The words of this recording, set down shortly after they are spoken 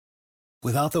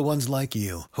Without the ones like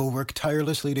you, who work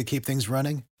tirelessly to keep things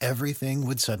running, everything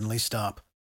would suddenly stop.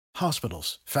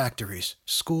 Hospitals, factories,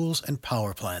 schools, and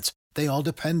power plants, they all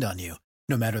depend on you.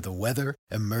 No matter the weather,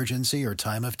 emergency, or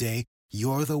time of day,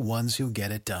 you're the ones who get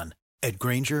it done. At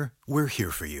Grainger, we're here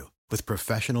for you with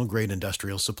professional-grade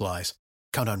industrial supplies.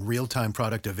 Count on real-time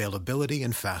product availability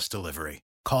and fast delivery.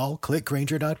 Call,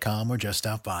 clickgrainger.com, or just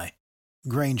stop by.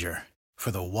 Grainger, for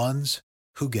the ones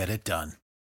who get it done.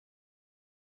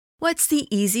 What's the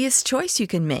easiest choice you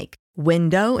can make?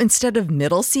 Window instead of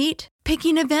middle seat?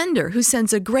 Picking a vendor who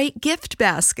sends a great gift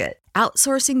basket?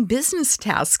 Outsourcing business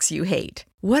tasks you hate?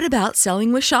 What about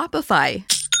selling with Shopify?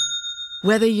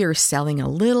 Whether you're selling a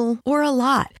little or a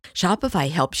lot,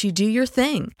 Shopify helps you do your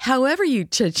thing, however you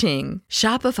cha-ching.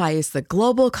 Shopify is the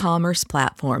global commerce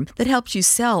platform that helps you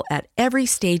sell at every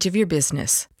stage of your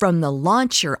business. From the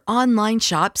launch your online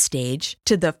shop stage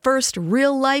to the first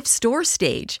real-life store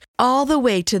stage, all the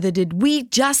way to the did we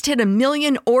just hit a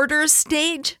million orders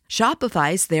stage.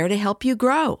 Shopify's there to help you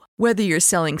grow. Whether you're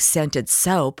selling scented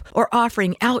soap or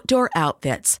offering outdoor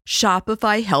outfits,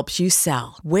 Shopify helps you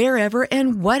sell. Wherever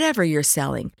and whatever you're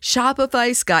selling,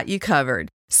 Shopify's got you covered.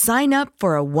 Sign up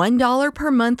for a $1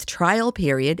 per month trial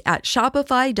period at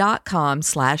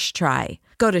shopify.com/try.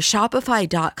 Go to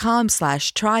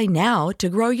shopify.com/try now to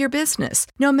grow your business,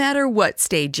 no matter what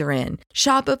stage you're in.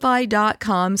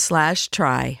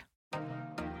 Shopify.com/try.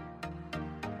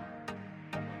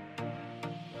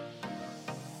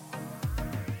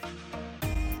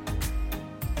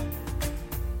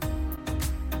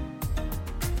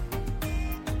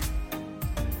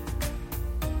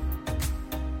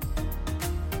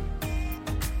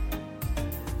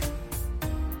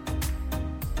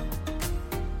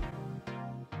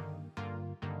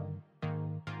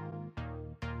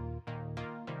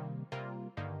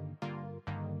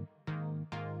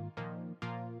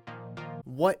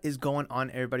 What is going on,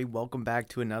 everybody? Welcome back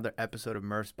to another episode of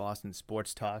Murph's Boston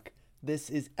Sports Talk. This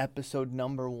is episode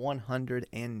number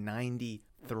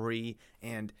 193,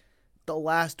 and the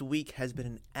last week has been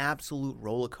an absolute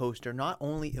roller coaster, not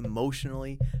only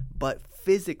emotionally, but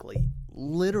physically,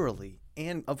 literally,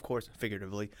 and of course,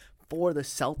 figuratively, for the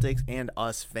Celtics and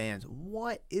us fans.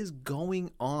 What is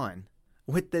going on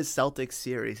with this Celtics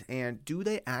series, and do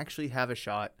they actually have a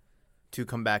shot to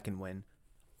come back and win?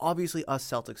 Obviously, us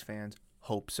Celtics fans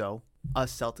hope so.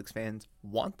 Us Celtics fans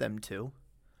want them to.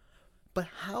 But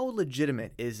how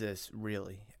legitimate is this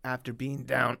really? After being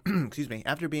down,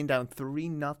 after being down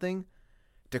 3-0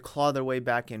 to claw their way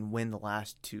back and win the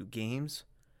last two games.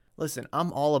 Listen,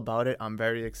 I'm all about it. I'm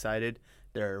very excited.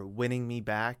 They're winning me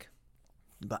back.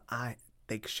 But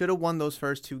they should have won those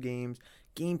first two games.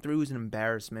 Game 3 was an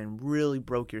embarrassment. Really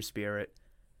broke your spirit.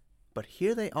 But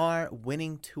here they are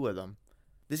winning two of them.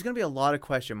 There's going to be a lot of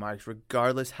question marks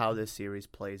regardless how this series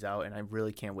plays out, and I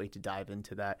really can't wait to dive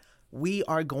into that. We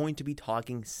are going to be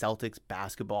talking Celtics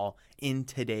basketball in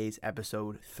today's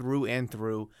episode through and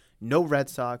through. No Red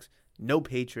Sox, no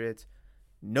Patriots,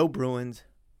 no Bruins,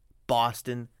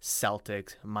 Boston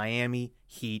Celtics, Miami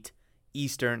Heat,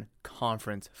 Eastern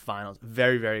Conference Finals.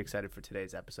 Very, very excited for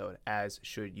today's episode, as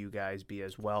should you guys be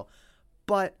as well.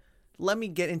 But let me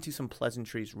get into some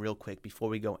pleasantries real quick before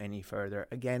we go any further.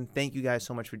 Again, thank you guys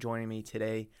so much for joining me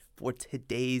today for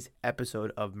today's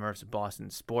episode of Murph's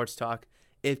Boston Sports Talk.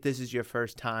 If this is your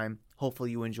first time, hopefully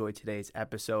you enjoyed today's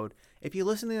episode. If you're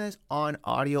listening to this on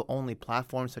audio-only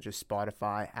platforms such as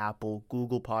Spotify, Apple,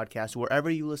 Google Podcasts,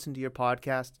 wherever you listen to your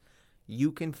podcasts,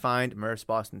 you can find Murph's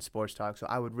Boston Sports Talk. So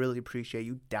I would really appreciate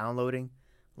you downloading,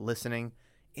 listening,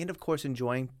 and of course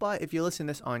enjoying. But if you're listening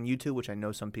to this on YouTube, which I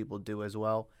know some people do as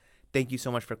well, thank you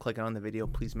so much for clicking on the video.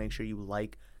 Please make sure you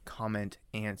like, comment,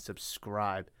 and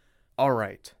subscribe. All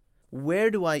right,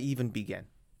 where do I even begin?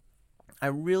 I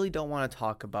really don't want to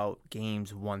talk about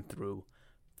games 1 through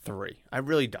 3. I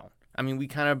really don't. I mean, we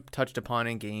kind of touched upon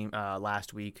it in game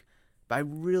last week, but I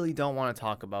really don't want to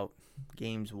talk about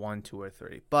games 1, 2, or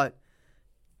 3. But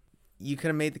you could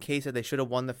have made the case that they should have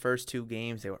won the first two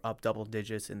games. They were up double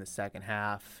digits in the second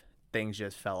half. Things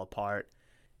just fell apart.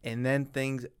 And then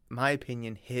things, in my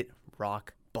opinion, hit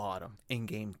rock bottom in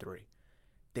Game 3.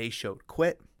 They showed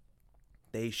quit.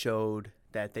 They showed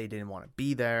that they didn't want to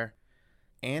be there.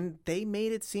 And they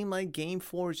made it seem like Game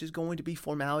 4 is just going to be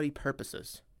formality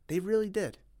purposes. They really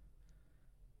did.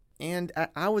 And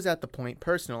I was at the point,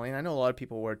 personally, and I know a lot of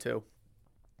people were too,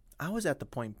 I was at the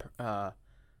point,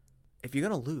 if you're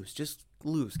going to lose, just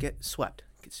lose. Get swept.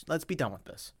 Let's be done with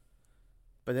this.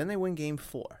 But then they win Game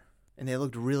 4, and they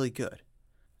looked really good.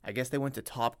 I guess they went to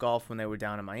Topgolf when they were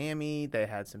down in Miami. They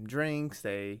had some drinks.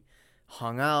 They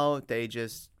hung out. They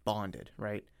just bonded,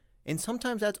 right? And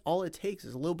sometimes that's all it takes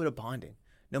is a little bit of bonding.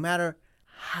 No matter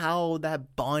how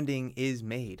that bonding is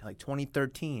made. Like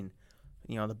 2013,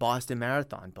 the Boston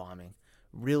Marathon bombing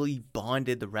really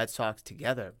bonded the Red Sox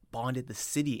together, bonded the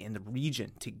city and the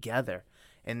region together.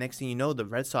 And next thing you know, the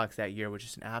Red Sox that year, which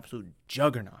is an absolute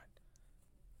juggernaut,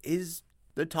 is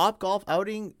the top golf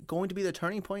outing going to be the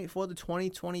turning point for the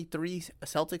 2023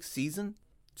 Celtics season?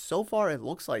 So far, it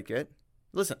looks like it.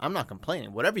 Listen, I'm not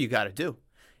complaining. Whatever you got to do.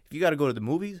 If you got to go to the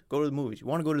movies, go to the movies. You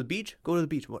want to go to the beach, go to the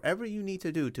beach. Whatever you need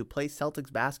to do to play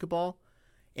Celtics basketball.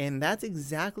 And that's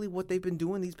exactly what they've been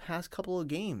doing these past couple of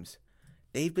games.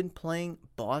 They've been playing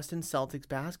Boston Celtics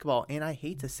basketball. And I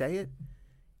hate to say it,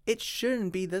 it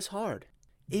shouldn't be this hard.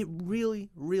 It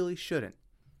really, really shouldn't.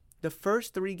 The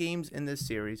first 3 games in this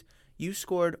series, you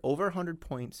scored over 100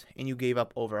 points and you gave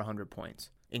up over 100 points.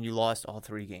 And you lost all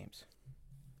 3 games.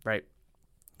 Right?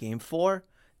 Game 4,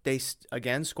 they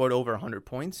again scored over 100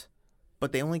 points,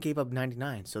 but they only gave up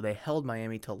 99, so they held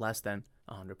Miami to less than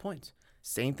 100 points.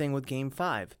 Same thing with Game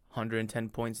 5, 110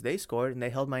 points they scored, and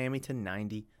they held Miami to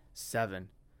 97.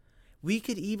 We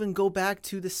could even go back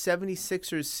to the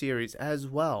 76ers series as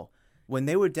well. When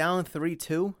they were down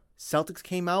 3-2, Celtics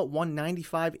came out, won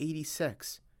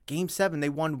 95-86. Game 7, they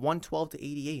won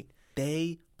 112-88.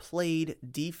 They played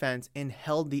defense and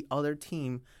held the other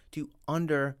team to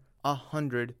under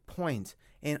 100 points.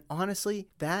 And honestly,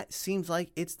 that seems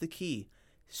like it's the key.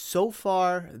 So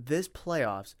far, this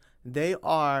playoffs, they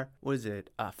are,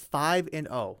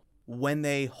 5-0 when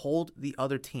they hold the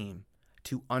other team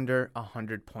to under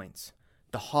 100 points.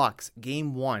 The Hawks,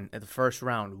 game 1 at the first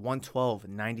round,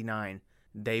 112-99,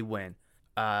 they win.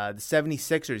 The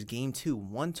 76ers, game 2,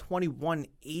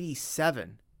 121-87.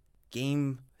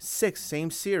 Game 6,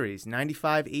 same series,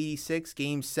 95-86.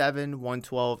 Game 7,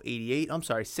 112-88.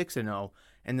 6-0.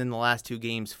 And then the last 2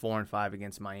 games, 4-5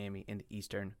 against Miami in the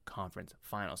Eastern Conference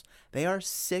Finals. They are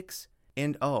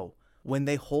 6-0 when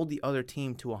they hold the other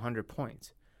team to 100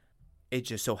 points. It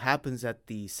just so happens that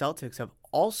the Celtics have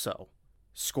also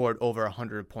scored over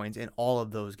 100 points in all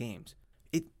of those games.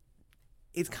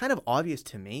 It's kind of obvious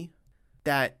to me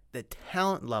that the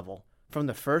talent level from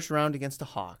the first round against the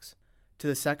Hawks to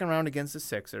the second round against the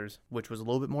Sixers, which was a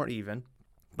little bit more even,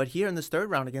 but here in this third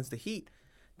round against the Heat,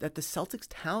 that the Celtics'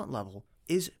 talent level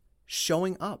is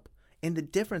showing up. And the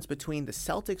difference between the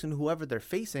Celtics and whoever they're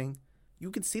facing,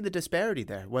 you can see the disparity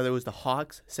there, whether it was the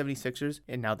Hawks, 76ers,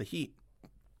 and now the Heat.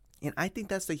 And I think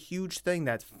that's the huge thing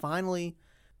that's finally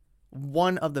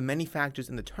one of the many factors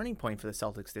in the turning point for the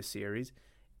Celtics this series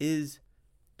is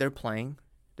they're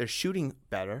shooting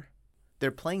better,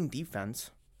 they're playing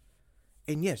defense.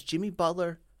 And yes, Jimmy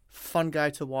Butler, fun guy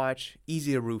to watch,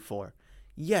 easy to root for.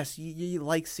 Yes, you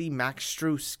like see Max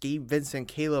Strus, Gabe Vincent,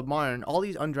 Caleb Martin, all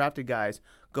these undrafted guys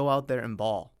go out there and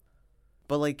ball.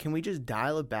 But can we just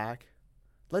dial it back?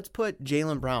 Let's put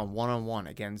Jaylen Brown one-on-one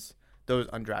against those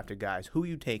undrafted guys. Who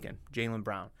you taking? Jaylen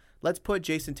Brown. Let's put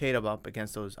Jason Tatum up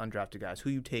against those undrafted guys. Who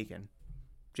you taking?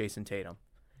 Jason Tatum.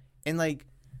 And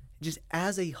just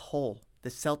as a whole, the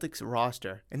Celtics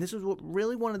roster, and this was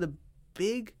really one of the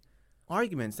big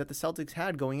arguments that the Celtics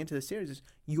had going into the series, is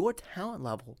your talent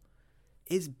level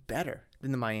is better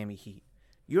than the Miami Heat.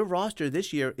 Your roster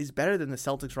this year is better than the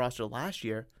Celtics roster last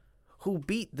year, who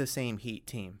beat the same Heat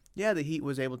team. Yeah, the Heat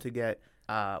was able to get,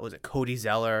 Cody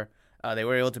Zeller. They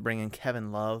were able to bring in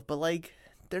Kevin Love, but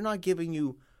they're not giving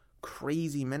you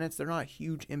crazy minutes. They're not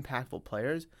huge impactful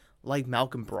players. Like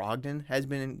Malcolm Brogdon has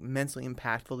been immensely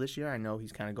impactful this year. I know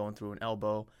he's kind of going through an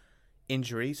elbow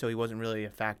injury, so he wasn't really a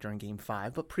factor in Game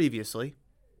 5, but previously.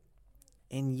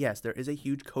 And yes, there is a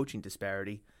huge coaching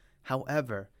disparity.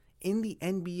 However, in the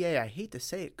NBA, I hate to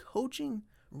say it, coaching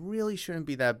really shouldn't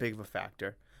be that big of a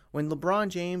factor. When LeBron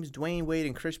James, Dwayne Wade,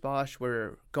 and Chris Bosh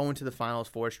were going to the finals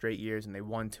 4 straight years and they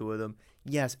won 2 of them,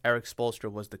 yes, Eric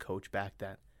Spoelstra was the coach back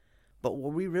then. But were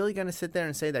we really going to sit there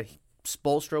and say that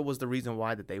Spoelstra was the reason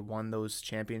why that they won those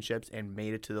championships and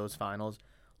made it to those finals,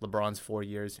 LeBron's 4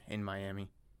 years in Miami?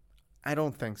 I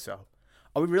don't think so.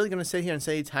 Are we really going to sit here and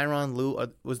say Tyronn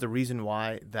Lue was the reason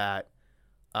why that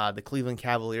the Cleveland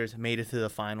Cavaliers made it to the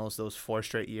finals those 4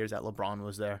 straight years that LeBron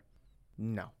was there?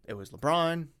 No. It was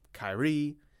LeBron,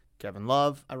 Kyrie, Kevin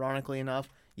Love, ironically enough.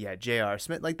 Yeah, J.R.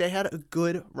 Smith. They had a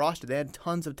good roster. They had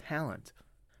tons of talent.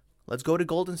 Let's go to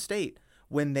Golden State.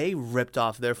 When they ripped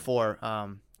off their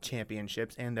 4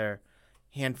 championships and their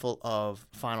handful of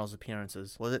finals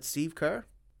appearances, was it Steve Kerr?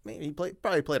 Maybe he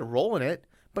probably played a role in it,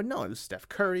 but no, it was Steph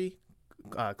Curry,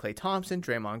 Klay Thompson,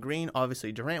 Draymond Green,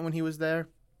 obviously Durant when he was there,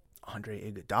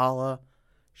 Andre Iguodala,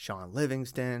 Sean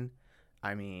Livingston,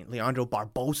 Leandro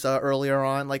Barbosa earlier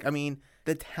on.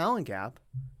 The talent gap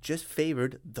just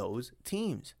favored those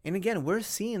teams. And again, we're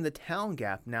seeing the talent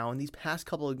gap now in these past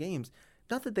couple of games.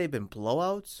 Not that they've been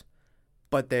blowouts,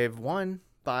 but they've won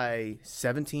by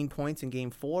 17 points in Game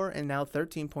 4 and now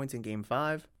 13 points in Game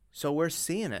 5. So we're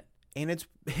seeing it, and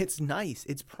it's nice.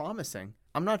 It's promising.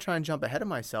 I'm not trying to jump ahead of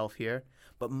myself here,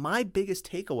 but my biggest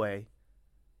takeaway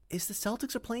is the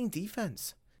Celtics are playing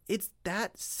defense. It's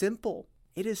that simple.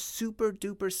 It is super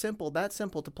duper simple, that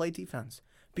simple to play defense.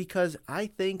 Because I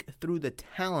think through the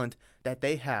talent that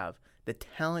they have, the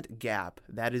talent gap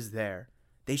that is there,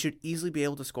 they should easily be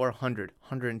able to score 100,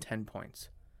 110 points.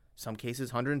 Some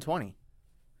cases 120.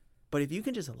 But if you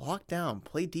can just lock down,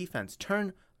 play defense,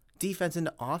 turn defense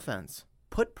into offense,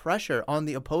 put pressure on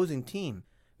the opposing team,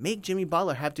 make Jimmy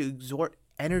Butler have to exert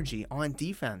energy on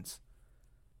defense,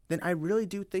 then I really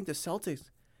do think the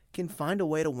Celtics can find a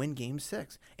way to win Game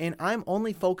 6. And I'm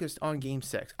only focused on Game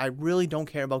 6. I really don't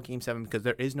care about Game 7 because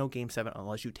there is no Game 7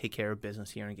 unless you take care of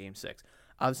business here in Game 6.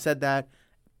 I've said that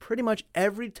pretty much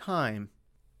every time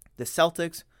the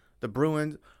Celtics, the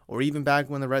Bruins, or even back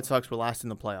when the Red Sox were last in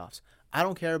the playoffs. I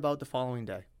don't care about the following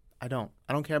day. I don't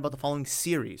care about the following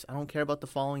series. I don't care about the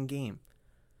following game.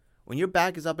 When your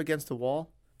back is up against the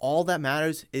wall, all that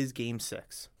matters is Game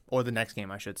 6, or the next game,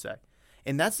 I should say.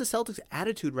 And that's the Celtics'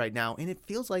 attitude right now, and it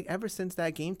feels like ever since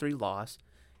that Game 3 loss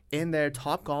in their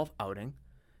Topgolf outing,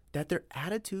 that their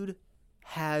attitude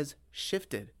has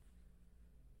shifted.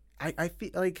 I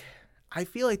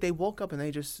feel like they woke up and they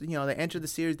just, they entered the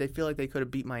series, they feel like they could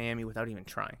have beat Miami without even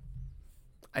trying.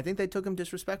 I think they took them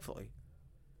disrespectfully.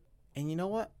 And you know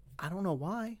what? I don't know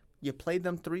why. You played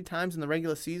them 3 times in the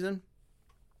regular season.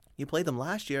 You played them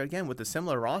last year, again, with a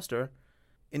similar roster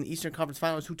in the Eastern Conference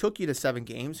Finals, who took you to 7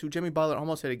 games, who Jimmy Butler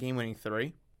almost hit a game-winning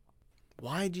 3.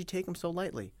 Why did you take them so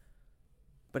lightly?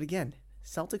 But again,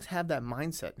 Celtics have that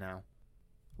mindset now.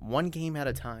 1 game at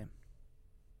a time.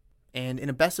 And in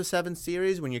a best-of-7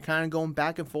 series, when you're kind of going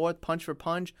back and forth, punch for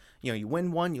punch, you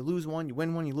win 1, you lose 1, you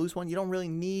win 1, you lose 1, you don't really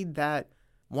need that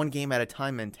 1 game at a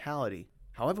time mentality.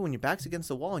 However, when your back's against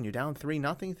the wall and you're down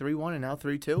 3-0, 3-1, and now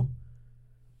 3-2,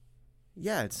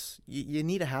 yeah, you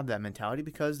need to have that mentality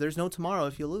because there's no tomorrow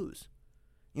if you lose.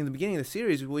 In the beginning of the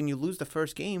series, when you lose the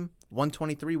first game,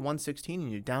 123, 116,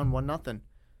 and you're down 1-0,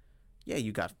 yeah,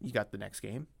 you got the next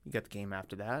game. You got the game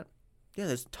after that. Yeah,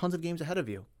 there's tons of games ahead of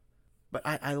you. But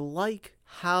I like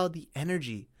how the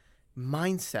energy,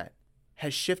 mindset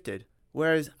has shifted,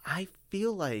 whereas I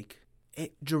feel like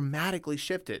it dramatically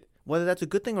shifted. Whether that's a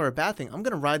good thing or a bad thing, I'm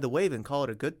going to ride the wave and call it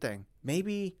a good thing.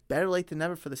 Maybe better late than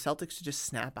never for the Celtics to just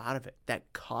snap out of it,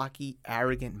 that cocky,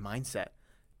 arrogant mindset.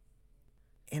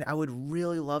 And I would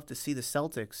really love to see the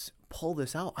Celtics pull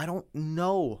this out. I don't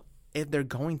know if they're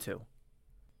going to.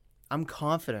 I'm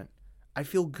confident. I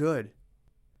feel good.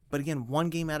 But again, 1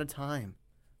 game at a time.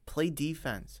 Play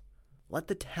defense. Let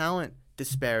the talent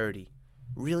disparity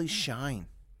really shine.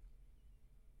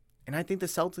 And I think the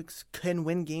Celtics can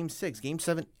win Game 6. Game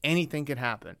 7, anything could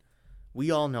happen. We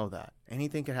all know that.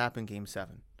 Anything could happen in Game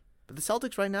 7. But the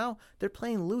Celtics right now, they're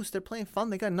playing loose. They're playing fun.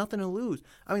 They got nothing to lose.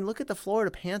 I mean, look at the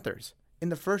Florida Panthers in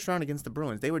the first round against the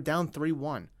Bruins. They were down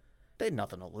 3-1. They had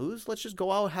nothing to lose. Let's just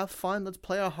go out, have fun. Let's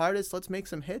play our hardest. Let's make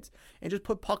some hits and just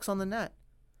put pucks on the net.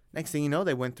 Next thing you know,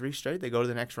 they win 3 straight. They go to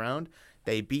the next round.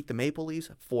 They beat the Maple Leafs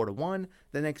 4-1.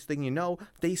 The next thing you know,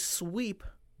 they sweep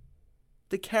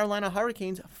the Carolina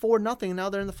Hurricanes 4-0, and now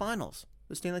they're in the finals,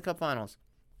 the Stanley Cup Finals.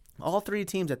 All 3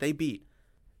 teams that they beat,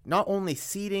 not only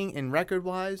seeding and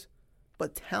record-wise,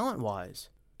 but talent-wise,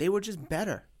 they were just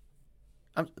better.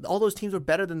 All those teams were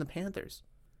better than the Panthers.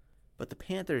 But the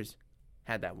Panthers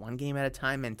had that 1 game at a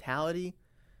time mentality,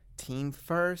 team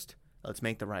first, let's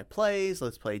make the right plays,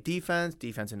 let's play defense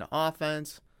into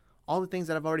offense, all the things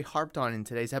that I've already harped on in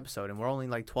today's episode, and we're only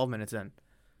like 12 minutes in.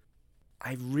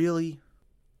 I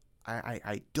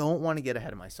don't want to get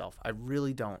ahead of myself. I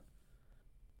really don't.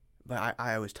 But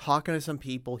I was talking to some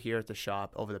people here at the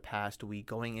shop over the past week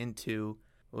going into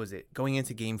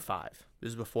Game 5. This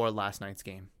is before last night's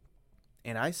game.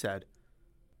 And I said,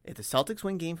 if the Celtics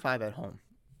win Game 5 at home,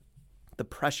 the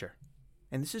pressure,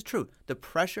 and this is true, the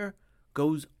pressure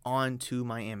goes on to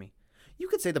Miami. You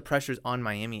could say the pressure's on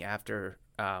Miami after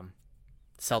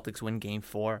Celtics win Game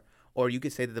 4. Or you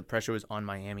could say that the pressure was on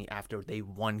Miami after they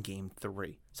won Game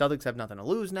 3. Celtics have nothing to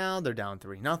lose now. They're down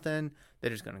 3-0.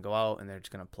 They're just going to go out and they're just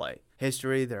going to play.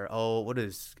 History, they're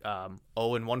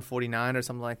 0-149 or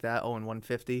something like that,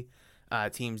 0-150.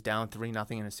 Teams down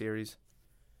 3-0 in a series.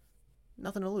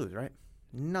 Nothing to lose, right?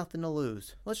 Nothing to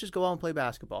lose. Let's just go out and play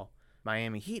basketball.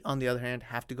 Miami Heat, on the other hand,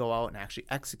 have to go out and actually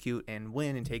execute and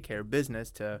win and take care of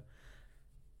business to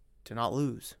not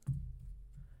lose.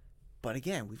 But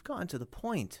again, we've gotten to the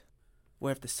point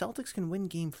where if the Celtics can win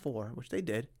Game 4, which they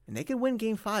did, and they can win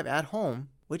Game 5 at home,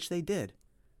 which they did,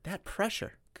 that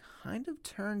pressure kind of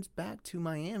turns back to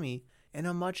Miami in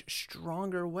a much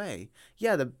stronger way.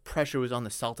 Yeah, the pressure was on the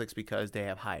Celtics because they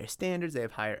have higher standards, they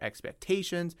have higher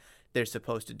expectations. They're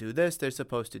supposed to do this, they're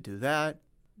supposed to do that.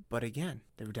 But again,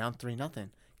 they were down 3-0.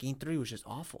 Game 3 was just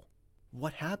awful.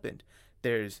 What happened?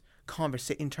 There's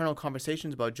internal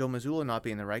conversations about Joe Mazzulla not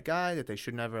being the right guy, that they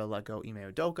should never let go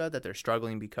Ime Udoka, that they're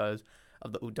struggling because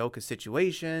of the Udoka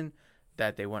situation,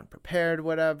 that they weren't prepared,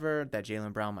 whatever, that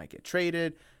Jaylen Brown might get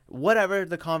traded, whatever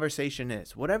the conversation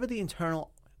is, whatever the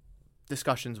internal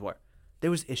discussions were,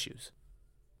 there was issues.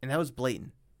 And that was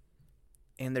blatant.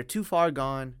 And they're too far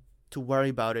gone to worry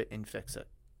about it and fix it.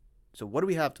 So what do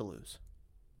we have to lose?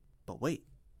 But wait,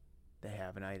 they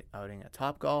have an outing at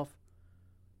Topgolf.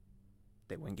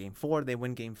 They win game 4, they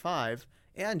win game 5,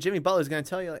 and Jimmy Butler's going to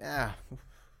tell you, like,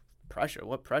 pressure,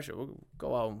 what pressure? We'll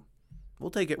go out,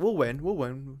 we'll take it, we'll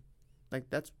win. Like,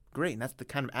 that's great, and that's the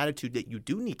kind of attitude that you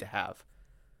do need to have.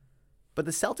 But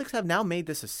the Celtics have now made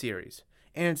this a series,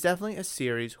 and it's definitely a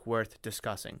series worth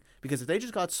discussing, because if they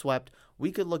just got swept,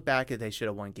 we could look back at they should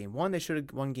have won game 1, they should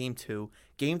have won game 2,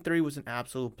 game 3 was an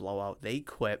absolute blowout, they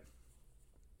quit.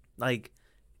 Like,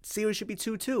 series should be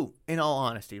 2-2, in all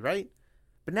honesty, right?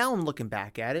 But now I'm looking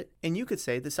back at it, and you could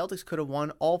say the Celtics could have won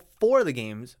all 4 of the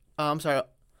games.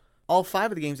 All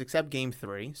 5 of the games except Game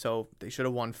 3. So they should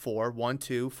have won 4, 1,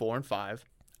 2, 4, and 5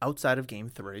 outside of Game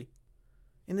 3.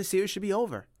 And the series should be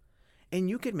over.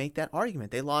 And you could make that argument.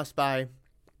 They lost by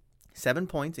 7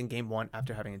 points in Game 1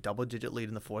 after having a double-digit lead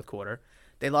in the fourth quarter.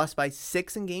 They lost by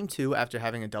 6 in Game 2 after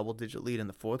having a double-digit lead in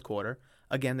the fourth quarter.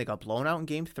 Again, they got blown out in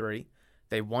Game 3.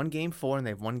 They won Game 4, and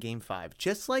they've won Game 5.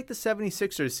 Just like the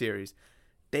 76ers series,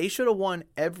 they should have won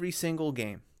every single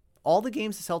game. All the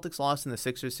games the Celtics lost in the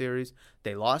Sixers series,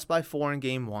 they lost by 4 in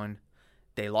Game 1.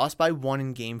 They lost by 1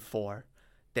 in Game 4.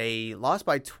 They lost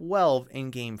by 12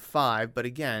 in Game 5. But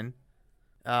again,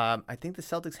 I think the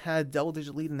Celtics had a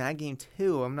double-digit lead in that game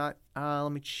too. I'm not.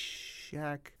 Let me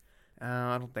check.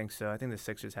 I don't think so. I think the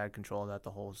Sixers had control of that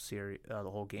the whole series, the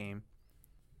whole game.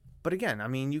 But again, I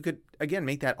mean, you could again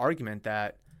make that argument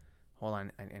that. Hold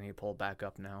on, I need to pull it back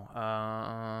up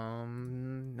now.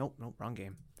 Nope, wrong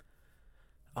game.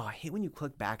 Oh, I hate when you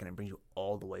click back and it brings you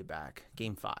all the way back.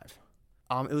 Game 5.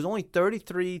 It was only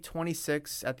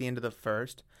 33-26 at the end of the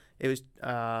first. It was,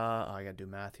 I gotta do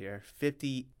math here.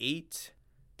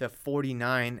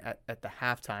 58-49 at the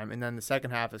halftime. And then the second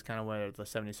half is kind of where the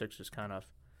 76ers kind of,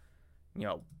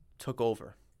 took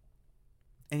over.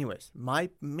 Anyways, my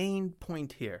main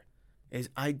point here is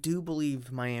I do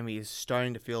believe Miami is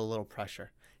starting to feel a little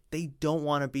pressure. They don't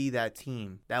want to be that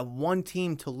team, that one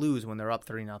team to lose when they're up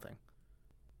 3-0.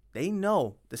 They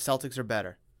know the Celtics are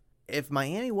better. If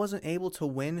Miami wasn't able to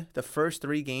win the first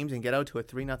 3 games and get out to a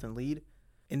 3-0 lead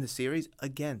in the series,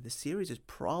 again, the series is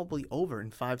probably over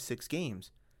in 5-6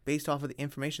 games. Based off of the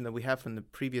information that we have from the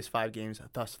previous 5 games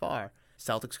thus far,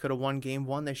 Celtics could have won Game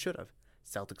 1, they should have.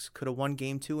 Celtics could have won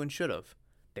Game 2 and should have.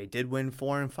 They did win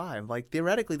 4 and 5. Like,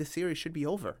 theoretically, the series should be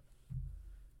over.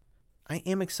 I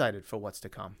am excited for what's to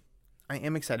come. I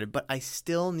am excited, but I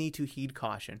still need to heed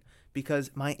caution because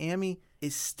Miami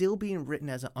is still being written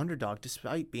as an underdog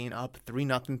despite being up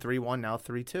 3-0, 3-1, now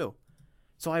 3-2.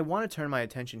 So I want to turn my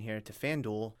attention here to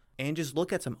FanDuel and just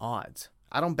look at some odds.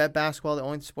 I don't bet basketball. The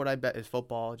only sport I bet is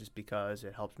football just because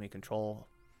it helps me control.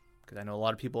 Because I know a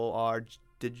lot of people are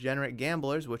degenerate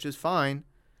gamblers, which is fine.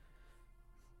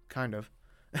 Kind of.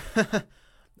 But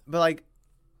like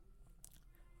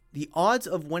the odds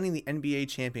of winning the NBA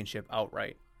championship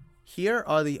outright. Here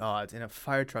are the odds, and a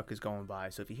fire truck is going by,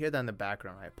 so if you hear that in the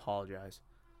background, I apologize.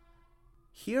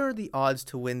 Here are the odds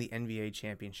to win the NBA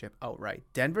championship outright.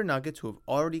 Denver Nuggets, who have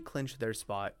already clinched their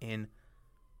spot in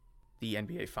the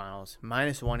NBA Finals,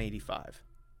 -185.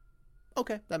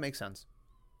 Okay, that makes sense.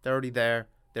 They're already there.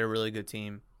 They're a really good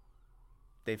team.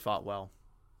 They fought well.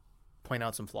 Point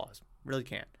out some flaws. Really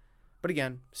can't. But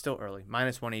again, still early.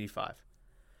 -185.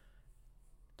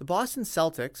 The Boston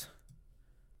Celtics,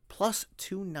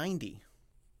 +290.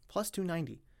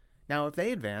 +290. Now, if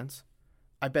they advance,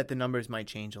 I bet the numbers might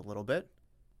change a little bit.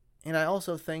 And I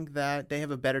also think that they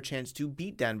have a better chance to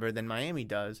beat Denver than Miami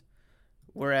does.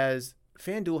 Whereas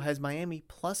FanDuel has Miami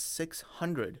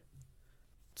 +600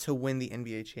 to win the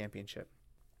NBA championship.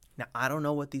 Now, I don't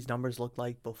know what these numbers looked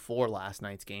like before last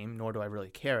night's game, nor do I really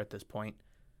care at this point.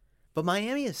 But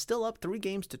Miami is still up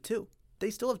 3-2.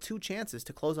 They still have 2 chances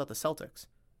to close out the Celtics.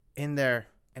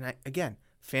 Again,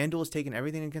 FanDuel has taken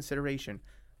everything into consideration.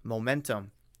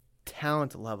 Momentum,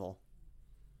 talent level.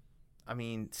 I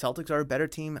mean, Celtics are a better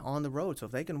team on the road, so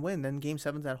if they can win, then Game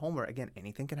 7's at home, where, again,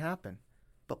 anything can happen.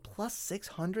 But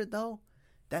 +600, though?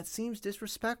 That seems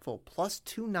disrespectful.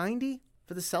 +290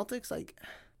 for the Celtics? Like,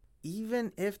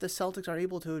 even if the Celtics are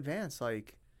able to advance,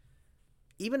 like,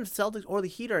 even if Celtics or the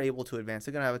Heat are able to advance,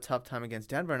 they're going to have a tough time against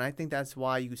Denver. And I think that's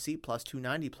why you see plus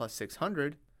 290, plus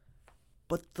 600.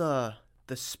 But the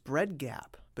spread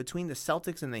gap between the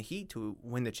Celtics and the Heat to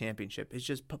win the championship is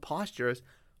just preposterous,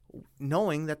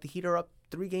 knowing that the Heat are up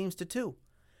 3-2.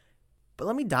 But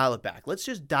let me dial it back. Let's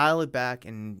just dial it back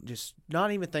and just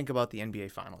not even think about the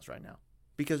NBA Finals right now,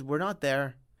 because we're not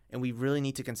there, and we really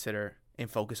need to consider and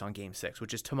focus on Game 6,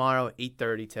 which is tomorrow at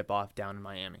 8:30 tip-off down in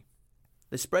Miami.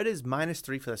 The spread is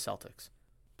 -3 for the Celtics,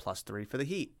 +3 for the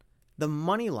Heat. The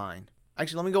money line,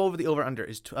 actually, let me go over the over-under,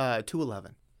 is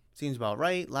 211. Seems about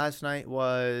right. Last night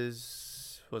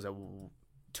was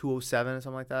 207 or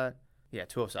something like that? Yeah,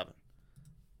 207.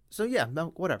 So yeah, no,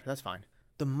 whatever, that's fine.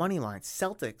 The money line,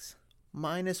 Celtics,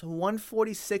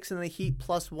 -146 and the Heat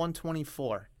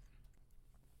 +124.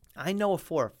 I know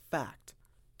for a fact,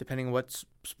 depending on what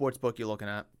sports book you're looking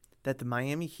at, that the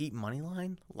Miami Heat money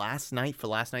line last night for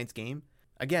last night's game,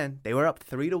 again, they were up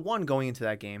 3-1 going into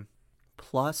that game,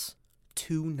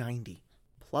 +290.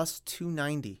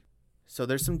 +290. So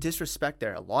there's some disrespect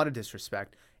there, a lot of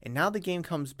disrespect. And now the game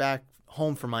comes back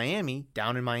home for Miami,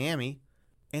 down in Miami,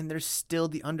 and they're still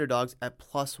the underdogs at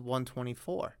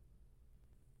 +124.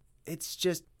 It's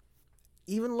just,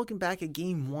 even looking back at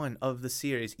Game 1 of the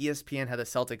series, ESPN had the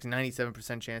Celtics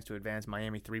 97% chance to advance,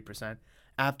 Miami 3%.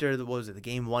 After the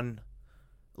Game 1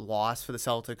 loss for the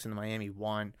Celtics and the Miami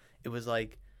won, it was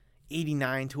like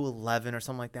 89-11 or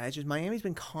something like that. It's just Miami's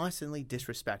been constantly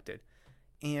disrespected.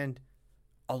 And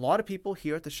a lot of people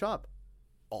here at the shop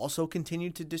also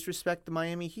continue to disrespect the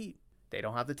Miami Heat. They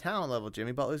don't have the talent level.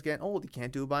 Jimmy Butler's getting old. He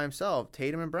can't do it by himself.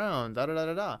 Tatum and Brown,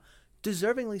 da-da-da-da-da.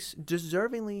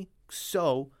 Deservingly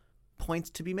so, points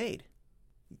to be made.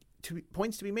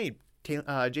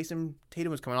 Jason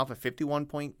Tatum was coming off a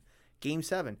 51-point Game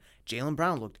 7. Jaylen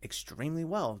Brown looked extremely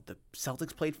well. The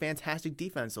Celtics played fantastic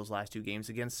defense those last 2 games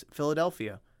against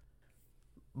Philadelphia.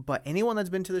 But anyone that's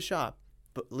been to the shop,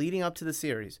 but leading up to the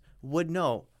series, would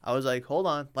know. I was like, hold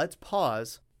on, let's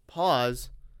pause,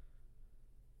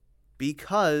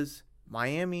 because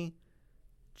Miami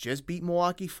just beat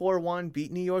Milwaukee 4-1,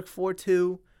 beat New York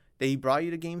 4-2. They brought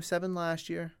you to Game 7 last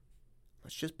year.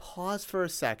 Let's just pause for a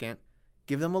second,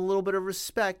 give them a little bit of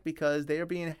respect, because they are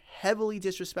being heavily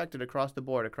disrespected across the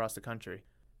board, across the country.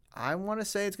 I want to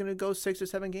say it's going to go 6 or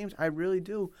 7 games. I really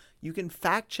do. You can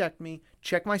fact check me,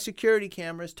 check my security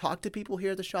cameras, talk to people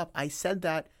here at the shop. I said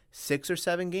that 6 or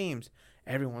 7 games.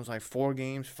 Everyone's like 4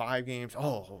 games, 5 games.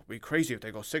 Oh, it'll be crazy if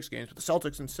they go 6 games with the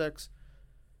Celtics in 6.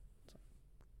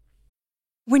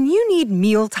 When you need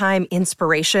mealtime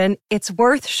inspiration, it's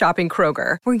worth shopping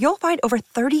Kroger, where you'll find over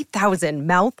 30,000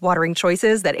 mouth-watering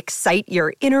choices that excite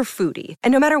your inner foodie.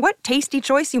 And no matter what tasty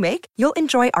choice you make, you'll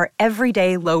enjoy our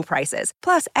everyday low prices,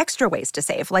 plus extra ways to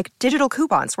save, like digital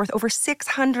coupons worth over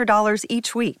 $600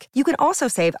 each week. You can also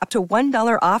save up to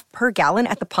 $1 off per gallon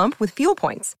at the pump with fuel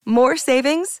points. More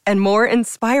savings and more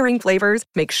inspiring flavors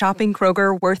make shopping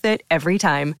Kroger worth it every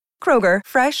time. Kroger,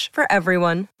 fresh for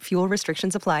everyone. Fuel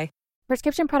restrictions apply.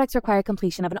 Prescription products require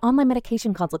completion of an online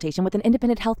medication consultation with an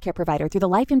independent healthcare provider through the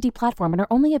LifeMD platform and are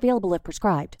only available if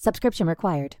prescribed. Subscription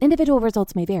required. Individual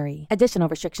results may vary. Additional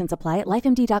restrictions apply at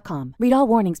lifemd.com. Read all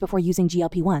warnings before using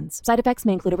GLP-1s. Side effects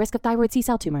may include a risk of thyroid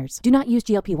C-cell tumors. Do not use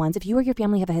GLP-1s if you or your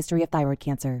family have a history of thyroid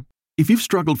cancer. If you've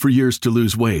struggled for years to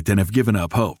lose weight and have given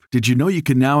up hope, did you know you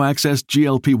can now access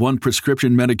GLP-1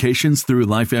 prescription medications through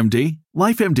LifeMD?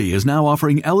 LifeMD is now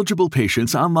offering eligible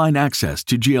patients online access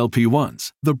to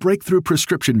GLP-1s, the breakthrough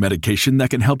prescription medication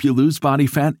that can help you lose body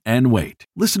fat and weight.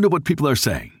 Listen to what people are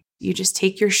saying. You just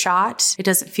take your shot. It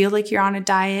doesn't feel like you're on a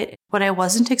diet. What I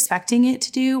wasn't expecting it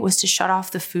to do was to shut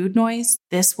off the food noise.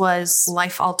 This was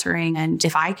life-altering, and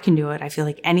if I can do it, I feel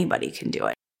like anybody can do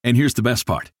it. And here's the best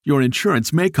part. Your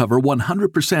insurance may cover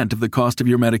 100% of the cost of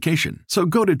your medication. So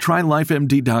go to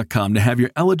TryLifeMD.com to have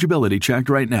your eligibility checked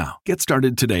right now. Get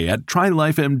started today at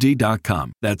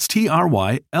TryLifeMD.com. That's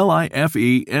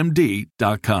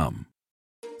TryLifeMD.com.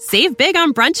 Save big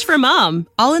on brunch for mom,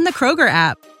 all in the Kroger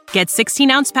app. Get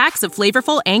 16-ounce packs of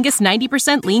flavorful Angus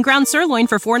 90% lean ground sirloin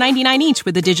for $4.99 each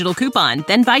with a digital coupon.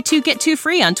 Then buy 2, get 2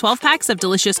 free on 12 packs of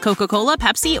delicious Coca-Cola,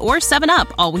 Pepsi, or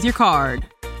 7-Up, all with your card.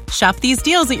 Shop these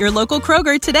deals at your local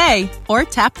Kroger today, or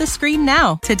tap the screen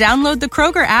now to download the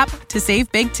Kroger app to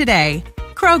save big today.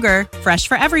 Kroger, fresh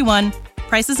for everyone.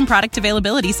 Prices and product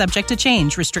availability subject to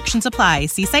change. Restrictions apply.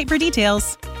 See site for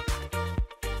details.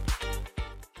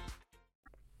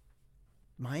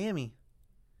 Miami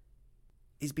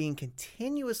is being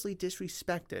continuously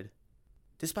disrespected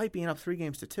despite being up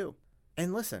 3-2.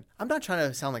 And listen, I'm not trying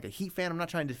to sound like a Heat fan. I'm not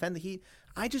trying to defend the Heat.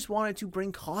 I just wanted to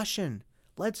bring caution.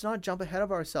 Let's not jump ahead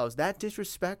of ourselves. That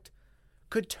disrespect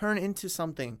could turn into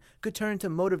something, could turn into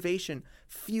motivation,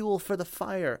 fuel for the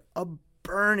fire, a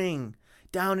burning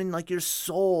down in like your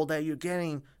soul that you're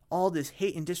getting all this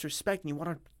hate and disrespect and you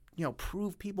want to,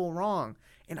 prove people wrong.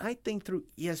 And I think through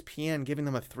ESPN giving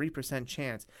them a 3%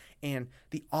 chance and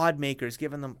the odd makers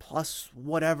giving them plus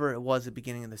whatever it was at the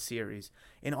beginning of the series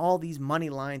and all these money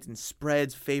lines and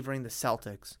spreads favoring the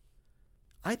Celtics,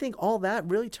 I think all that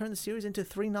really turned the series into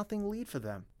 3-0 lead for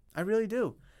them. I really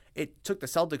do. It took the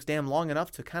Celtics damn long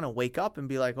enough to kind of wake up and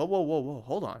be like, oh, whoa,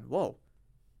 hold on, whoa.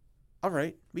 All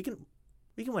right, we can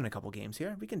win a couple games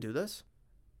here. We can do this.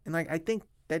 And I think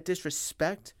that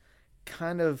disrespect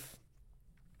kind of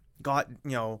got,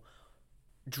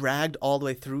 dragged all the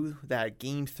way through that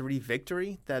Game 3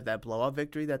 victory, that blowout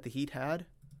victory that the Heat had.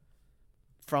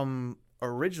 From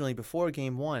originally before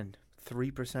Game 1,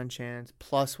 3% chance,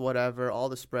 plus whatever, all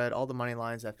the spread, all the money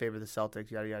lines that favor the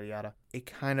Celtics, yada, yada, yada. It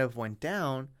kind of went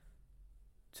down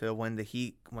to when the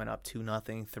Heat went up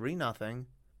 2-0, 3-0.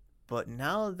 But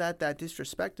now that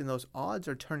disrespect and those odds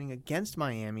are turning against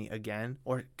Miami again,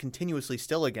 or continuously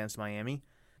still against Miami,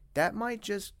 that might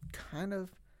just kind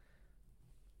of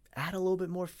add a little bit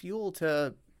more fuel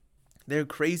to their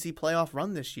crazy playoff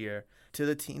run this year, to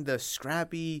the team, the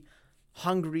scrappy,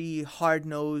 hungry,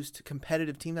 hard-nosed,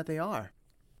 competitive team that they are.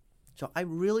 So I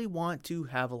really want to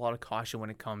have a lot of caution when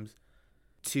it comes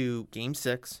to Game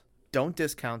 6. Don't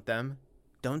discount them.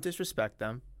 Don't disrespect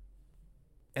them.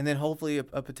 And then hopefully a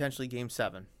potentially Game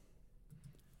 7.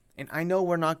 And I know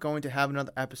we're not going to have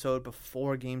another episode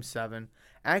before Game 7.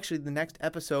 Actually, the next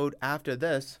episode after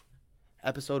this,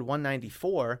 episode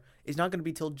 194, is not going to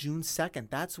be till June 2nd.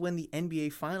 That's when the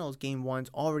NBA Finals Game 1's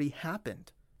already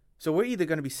happened. So we're either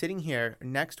going to be sitting here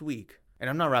next week, and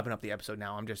I'm not wrapping up the episode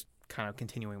now, I'm just kind of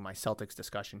continuing my Celtics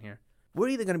discussion here. We're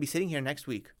either going to be sitting here next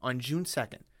week on June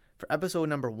 2nd for episode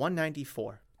number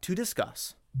 194 to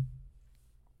discuss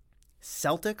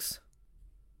Celtics,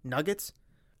 Nuggets,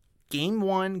 Game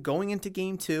 1 going into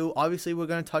Game 2. Obviously, we're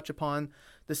going to touch upon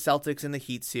the Celtics and the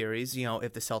Heat series,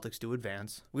 if the Celtics do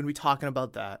advance. We're going to be talking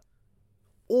about that.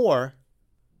 Or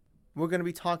we're going to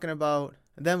be talking about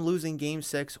them losing Game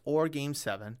 6 or Game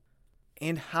 7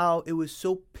 and how it was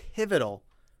so pivotal,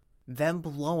 them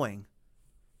blowing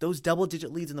those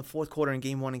double-digit leads in the fourth quarter in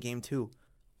Game 1 and Game 2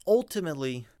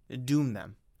 ultimately doomed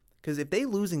them. Because if they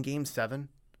lose in Game 7,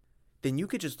 then you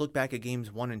could just look back at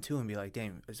Games 1 and 2 and be like,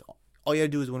 damn, all you got to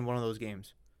do is win one of those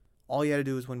games. All you got to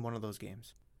do is win one of those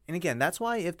games. And again, that's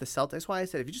why that's why I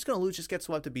said, if you're just going to lose, just get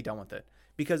swept and be done with it.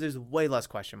 Because there's way less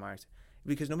question marks.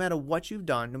 Because no matter what you've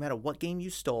done, no matter what game you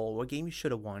stole, what game you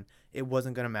should have won, it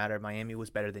wasn't going to matter. Miami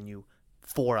was better than you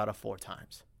 4 out of 4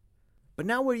 times. But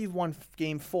now where you've won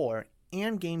Game 4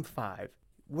 and Game 5,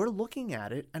 we're looking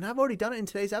at it, and I've already done it in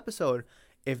today's episode.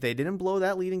 If they didn't blow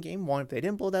that lead in Game 1, if they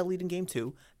didn't blow that lead in Game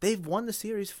 2, they've won the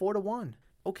series 4-1.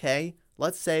 Okay,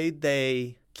 let's say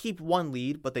they keep one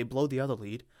lead, but they blow the other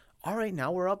lead. All right,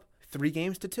 now we're up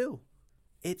 3-2.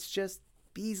 It's just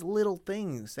these little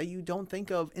things that you don't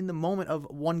think of in the moment of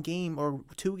one game or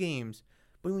 2 games.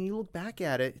 But when you look back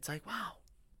at it, it's like,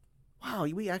 wow,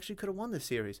 we actually could have won this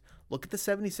series. Look at the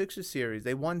 76ers series.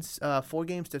 They won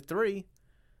 4-3.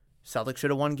 Celtics should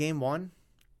have won Game 1.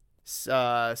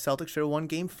 Celtics should have won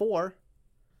Game 4.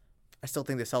 I still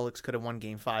think the Celtics could have won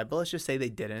Game 5, but let's just say they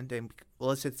didn't. And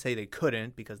let's just say they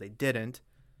couldn't because they didn't.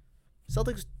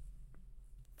 Celtics,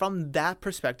 from that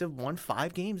perspective, won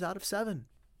 5 games out of 7.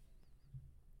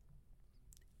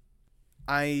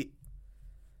 I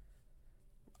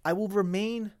will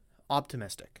remain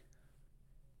optimistic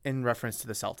in reference to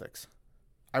the Celtics.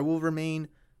 I will remain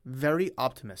very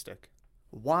optimistic.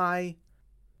 Why?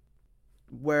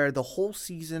 Where the whole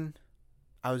season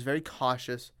I was very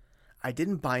cautious. I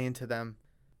didn't buy into them.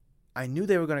 I knew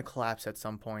they were going to collapse at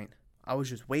some point. I was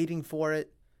just waiting for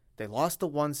it. They lost the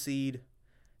 1 seed.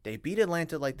 They beat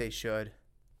Atlanta like they should.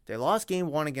 They lost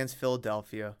Game 1 against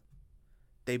Philadelphia.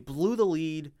 They blew the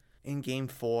lead in Game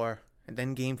 4 and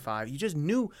then Game 5. You just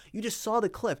knew. You just saw the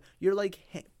cliff. You're like,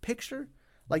 picture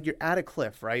like you're at a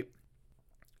cliff, right?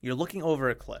 You're looking over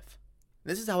a cliff.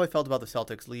 This is how I felt about the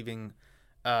Celtics leaving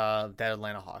that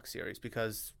Atlanta Hawks series,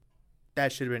 because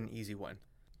that should have been an easy win.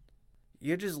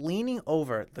 You're just leaning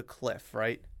over the cliff,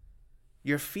 right?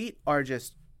 Your feet are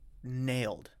just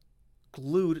nailed,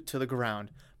 glued to the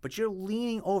ground, but you're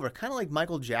leaning over, kind of like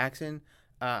Michael Jackson.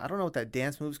 I don't know what that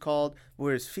dance move's called,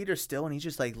 where his feet are still and he's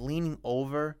just like leaning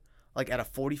over, like at a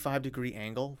 45-degree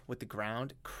angle with the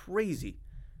ground. Crazy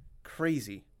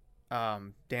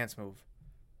dance move.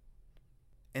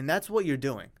 And that's what you're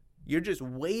doing. You're just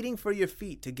waiting for your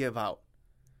feet to give out.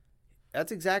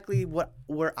 That's exactly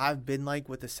where I've been like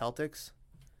with the Celtics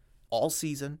all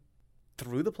season,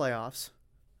 through the playoffs,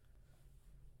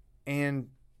 and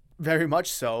very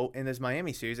much so in this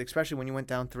Miami series, especially when you went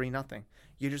down 3-0.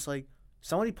 You're just like,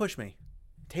 somebody push me.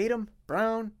 Tatum,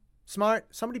 Brown, Smart,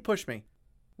 somebody push me.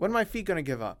 When are my feet going to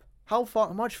give up? How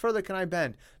much further can I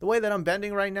bend? The way that I'm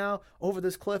bending right now over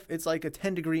this cliff, it's like a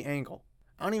 10-degree angle.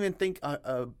 I don't even think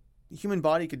a human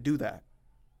body could do that.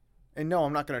 And no,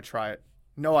 I'm not going to try it.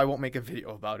 No, I won't make a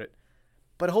video about it.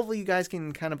 But hopefully you guys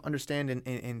can kind of understand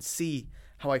and see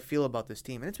how I feel about this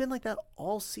team. And it's been like that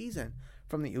all season.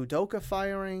 From the Udoka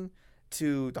firing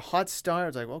to the hot start.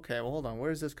 It's like, okay, well, hold on.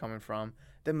 Where is this coming from?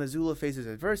 Then Missoula faces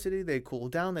adversity. They cool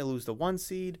down. They lose the 1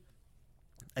 seed.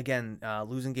 Again,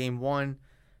 losing game 1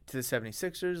 to the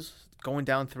 76ers. Going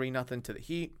down 3-0 to the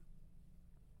Heat.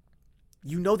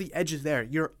 You know the edge is there.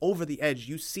 You're over the edge.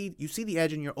 You see the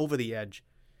edge and you're over the edge.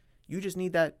 You just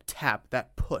need that tap,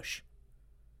 that push.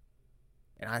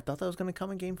 And I thought that was going to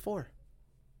come in game 4.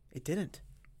 It didn't.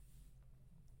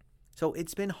 So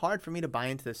it's been hard for me to buy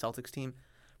into the Celtics team.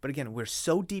 But again, we're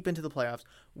so deep into the playoffs.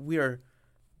 We're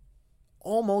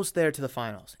almost there to the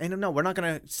finals. And no, we're not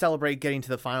going to celebrate getting to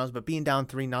the finals, but being down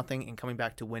 3-0 and coming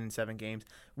back to win in 7 games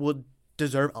will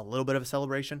deserve a little bit of a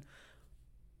celebration.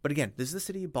 But again, this is the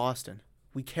city of Boston.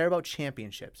 We care about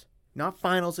championships, not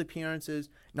finals appearances,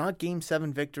 not game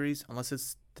 7 victories, unless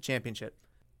it's the championship.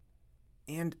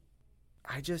 And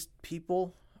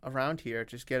people around here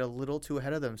just get a little too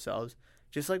ahead of themselves,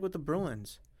 just like with the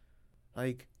Bruins.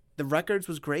 Like, the records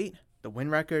was great. The win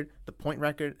record, the point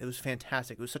record, it was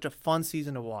fantastic. It was such a fun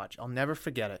season to watch. I'll never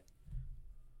forget it.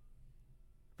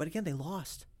 But again, they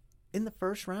lost in the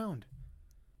first round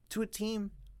to a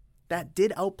team that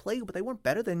did outplay you, but they weren't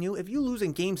better than you. If you lose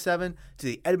in Game 7 to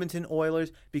the Edmonton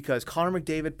Oilers because Connor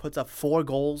McDavid puts up 4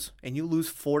 goals and you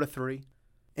lose 4-3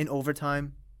 in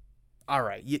overtime, all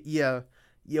right,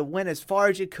 you went as far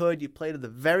as you could. You played to the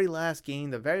very last game,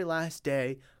 the very last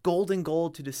day, golden goal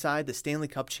to decide the Stanley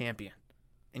Cup champion.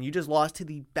 And you just lost to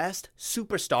the best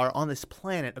superstar on this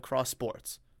planet across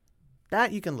sports.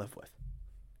 That you can live with.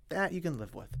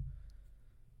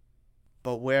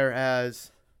 But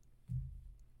whereas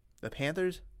the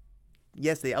Panthers,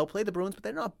 yes, they outplayed the Bruins, but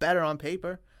they're not better on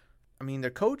paper. I mean, their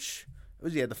coach,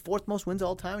 the 4th most wins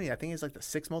all time. I think he's like the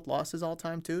 6th most losses all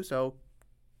time too. So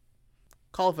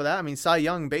call for that. I mean, Cy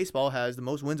Young in baseball has the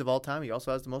most wins of all time. He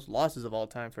also has the most losses of all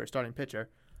time for a starting pitcher.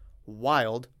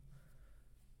 Wild.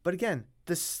 But again,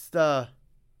 the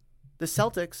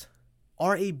Celtics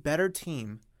are a better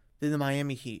team than the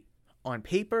Miami Heat. On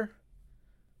paper,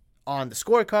 on the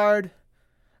scorecard,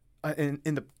 in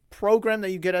the program that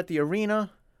you get at the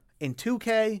arena, in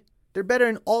 2K, they're better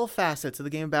in all facets of the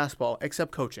game of basketball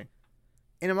except coaching.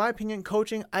 And in my opinion,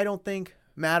 coaching, I don't think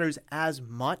matters as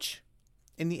much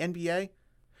in the NBA.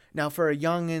 Now, for a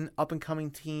young and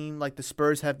up-and-coming team like the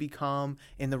Spurs have become,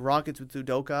 and the Rockets with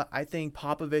Udoka, I think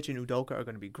Popovich and Udoka are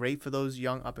going to be great for those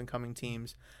young up-and-coming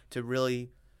teams to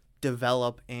really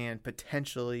develop and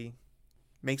potentially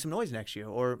make some noise next year,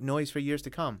 or noise for years to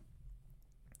come.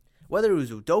 Whether it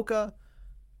was Udoka,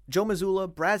 Joe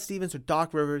Mazzulla, Brad Stevens, or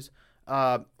Doc Rivers,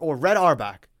 or Red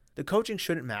Auerbach, the coaching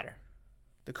shouldn't matter.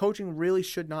 The coaching really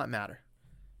should not matter.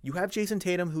 You have Jason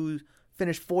Tatum, who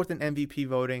finished 4th in MVP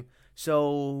voting,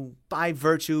 so by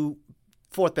virtue,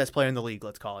 4th best player in the league,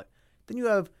 let's call it. Then you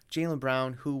have Jaylen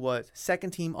Brown, who was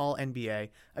 2nd team All-NBA,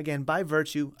 again, by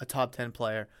virtue, a top 10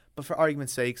 player, but for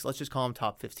argument's sakes, let's just call him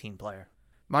top 15 player.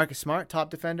 Marcus Smart, top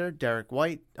defender. Derek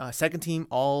White, 2nd team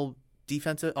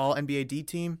All-Defensive, All-NBA D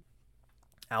team.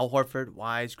 Al Horford,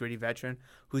 wise, gritty veteran,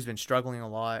 who's been struggling a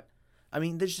lot. I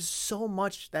mean, there's just so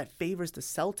much that favors the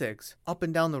Celtics up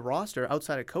and down the roster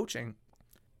outside of coaching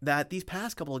that these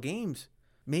past couple of games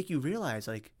make you realize,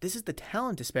 like, this is the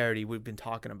talent disparity we've been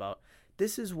talking about.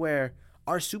 This is where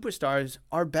our superstars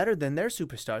are better than their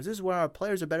superstars. This is where our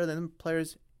players are better than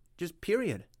players, just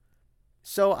period.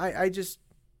 So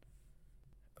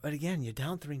but again, you're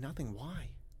down 3-0. Why?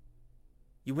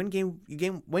 You win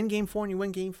game 4 and you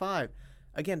win game 5.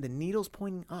 Again, the needle's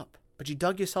pointing up, but you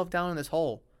dug yourself down in this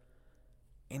hole.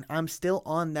 And I'm still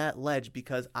on that ledge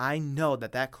because I know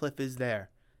that cliff is there.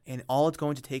 And all it's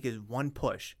going to take is one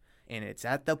push. And it's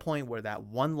at the point where that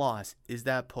one loss is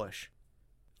that push.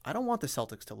 I don't want the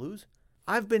Celtics to lose.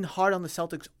 I've been hard on the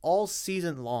Celtics all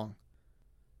season long.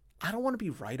 I don't want to be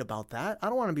right about that. I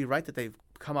don't want to be right that they've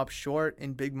come up short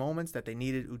in big moments, that they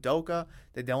needed Udoka,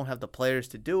 they don't have the players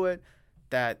to do it,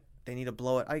 that they need to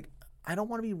blow it. I don't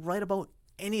want to be right about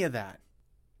any of that.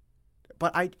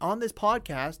 But on this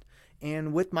podcast,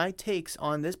 and with my takes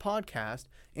on this podcast,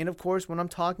 and of course when I'm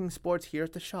talking sports here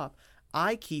at the shop,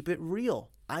 I keep it real.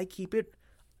 I keep it,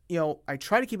 I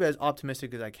try to keep it as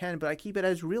optimistic as I can, but I keep it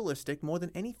as realistic more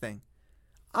than anything.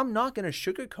 I'm not going to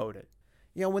sugarcoat it.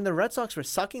 When the Red Sox were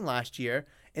sucking last year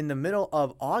in the middle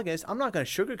of August, I'm not going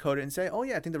to sugarcoat it and say, oh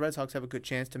yeah, I think the Red Sox have a good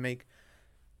chance to make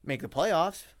the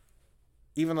playoffs,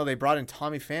 even though they brought in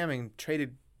Tommy Pham and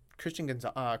traded Christian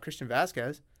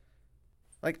Vasquez.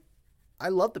 Like, I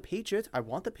love the Patriots. I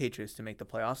want the Patriots to make the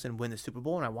playoffs and win the Super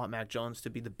Bowl, and I want Mac Jones to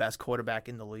be the best quarterback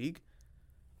in the league.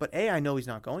 But A, I know he's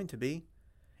not going to be.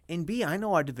 And B, I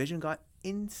know our division got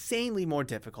insanely more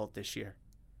difficult this year.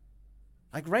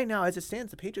 Like right now, as it stands,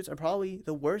 the Patriots are probably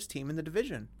the worst team in the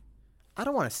division. I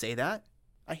don't want to say that.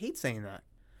 I hate saying that.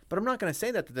 But I'm not going to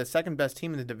say that they're the second best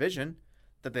team in the division,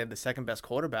 that they have the second best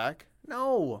quarterback.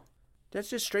 No, that's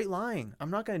just straight lying. I'm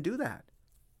not going to do that.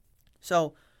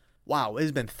 So, wow, it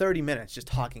has been 30 minutes just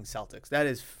talking Celtics. That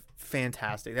is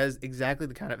fantastic. That is exactly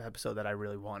the kind of episode that I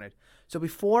really wanted. So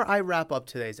before I wrap up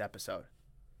today's episode,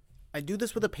 I do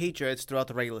this with the Patriots throughout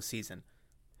the regular season.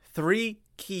 3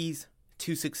 keys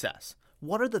to success.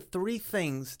 What are the 3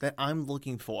 things that I'm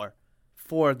looking for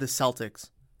the Celtics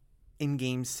in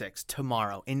Game 6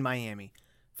 tomorrow in Miami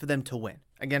for them to win?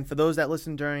 Again, for those that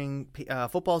listen during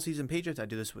football season, Patriots, I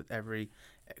do this with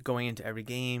going into every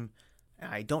game.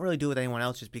 I don't really do it with anyone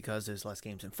else just because there's less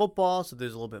games in football, so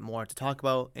there's a little bit more to talk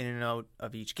about in and out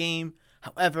of each game.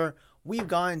 However, we've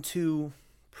gotten to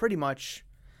pretty much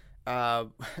to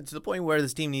the point where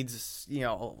this team needs,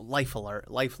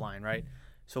 lifeline, right?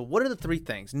 So what are the 3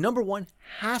 things? Number 1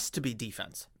 has to be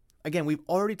defense. Again, we've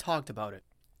already talked about it.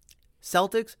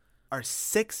 Celtics are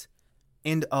 6-0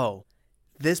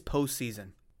 this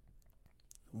postseason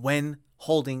when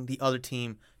holding the other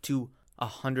team to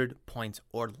 100 points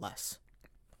or less.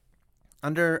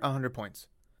 Under 100 points.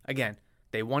 Again,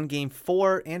 they won game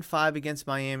 4 and 5 against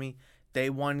Miami. They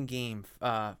won game,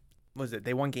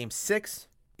 They won game 6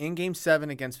 in game 7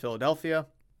 against Philadelphia.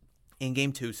 In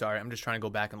game 2, I'm just trying to go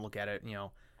back and look at it,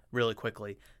 really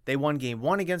quickly. They won game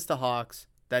 1 against the Hawks.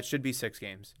 That should be 6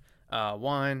 games.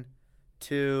 1,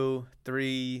 2,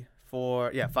 3,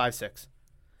 4, 5, 6.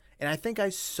 And I think I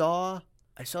saw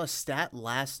a stat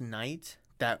last night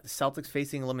that the Celtics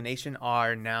facing elimination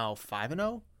are now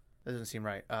 5-0. That doesn't seem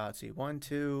right. Let's see. 1,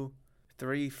 2,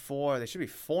 3, 4. They should be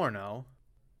 4-0.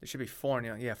 They should be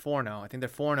 4-0. Yeah, 4-0. I think they're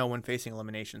 4-0 when facing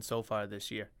elimination so far this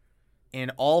year.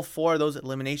 In all 4 of those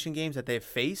elimination games that they've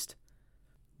faced,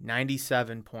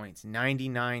 97 points,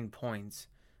 99 points,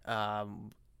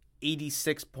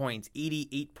 86 points,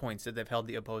 88 points that they've held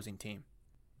the opposing team.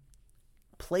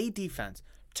 Play defense.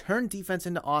 Turn defense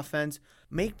into offense.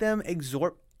 Make them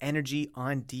exert energy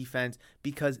on defense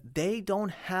because they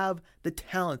don't have the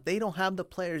talent. They don't have the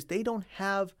players. They don't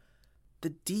have the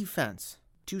defense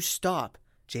to stop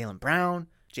Jaylen Brown,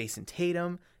 Jason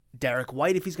Tatum, Derek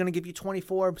White if he's going to give you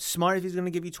 24, Smart if he's going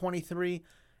to give you 23.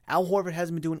 Al Horford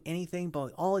hasn't been doing anything,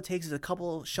 but all it takes is a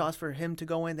couple shots for him to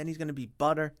go in, then he's going to be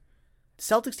butter. The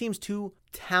Celtics team's too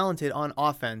talented on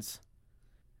offense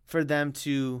for them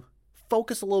to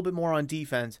focus a little bit more on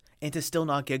defense and to still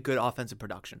not get good offensive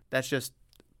production. That's just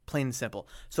plain and simple.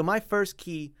 So my first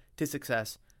key to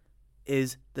success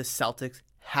is the Celtics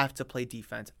have to play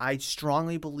defense. I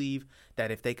strongly believe that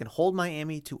if they can hold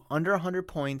Miami to under 100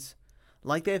 points,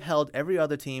 like they've held every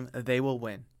other team, they will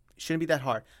win. It shouldn't be that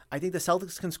hard. I think the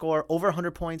Celtics can score over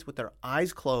 100 points with their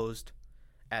eyes closed,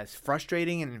 as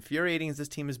frustrating and infuriating as this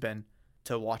team has been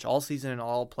to watch all season and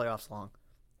all playoffs long.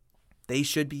 They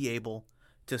should be able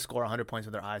to score 100 points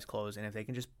with their eyes closed, and if they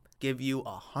can just give you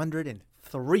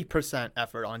 103%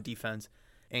 effort on defense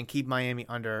and keep Miami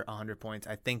under 100 points,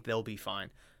 I think they'll be fine.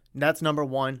 That's number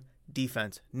 1,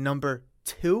 defense. Number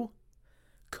 2,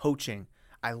 coaching.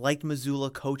 I liked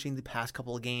Mazzulla coaching the past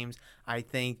couple of games. I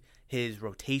think his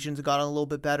rotations have gotten a little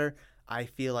bit better. I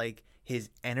feel like his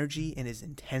energy and his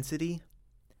intensity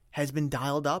has been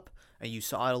dialed up. You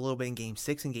saw it a little bit in Game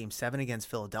 6 and Game 7 against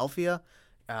Philadelphia.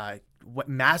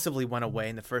 Massively went away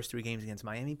in the first 3 games against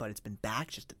Miami, but it's been back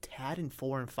just a tad in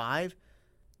 4 and 5.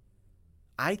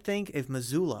 I think if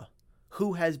Mazzulla,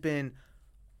 who has been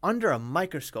under a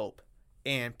microscope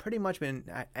and pretty much been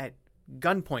at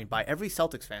gunpoint by every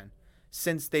Celtics fan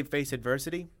since they've faced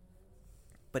adversity,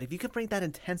 but if you could bring that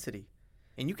intensity,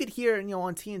 and you could hear,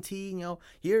 on TNT,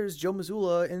 here's Joe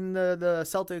Mazzulla in the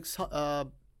Celtics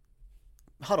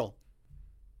huddle,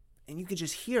 and you could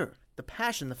just hear the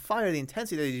passion, the fire, the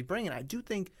intensity that he's bringing. I do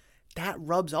think that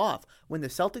rubs off. When the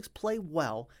Celtics play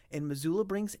well and Mazzulla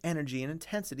brings energy and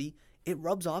intensity, it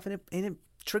rubs off and it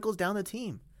trickles down the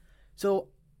team. So,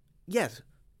 yes,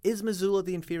 is Mazzulla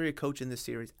the inferior coach in this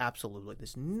series? Absolutely.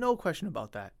 There's no question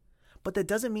about that. But that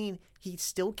doesn't mean he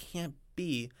still can't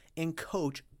be and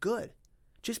coach good.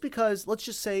 Just because, let's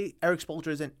just say Eric Spoelstra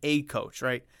is an A coach,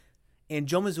 right? And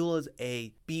Joe Mazzulla is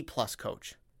a B+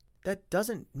 coach. That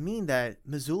doesn't mean that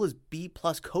Mazzulla's B+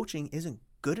 coaching isn't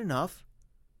good enough.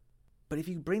 But if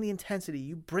you bring the intensity,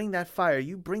 you bring that fire,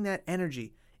 you bring that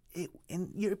energy,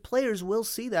 and your players will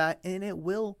see that, and it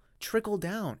will trickle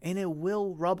down, and it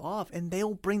will rub off, and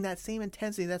they'll bring that same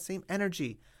intensity, that same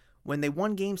energy. When they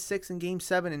won Game 6 and Game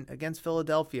 7 against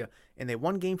Philadelphia, and they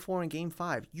won Game 4 and Game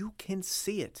 5, you can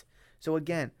see it. So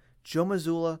again, Joe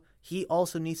Mazzulla, he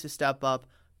also needs to step up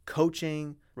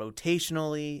coaching,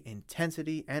 rotationally,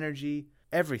 intensity, energy,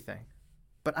 everything.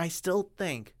 But I still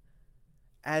think,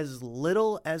 as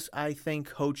little as I think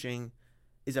coaching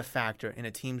is a factor in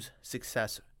a team's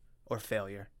success or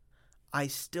failure, I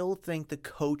still think the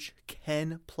coach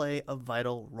can play a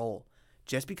vital role.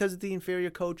 Just because it's the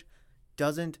inferior coach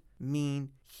doesn't mean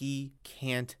he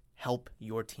can't help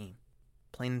your team.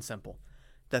 Plain and simple.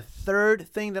 The third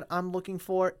thing that I'm looking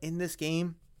for in this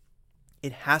game,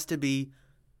 it has to be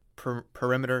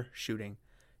perimeter shooting.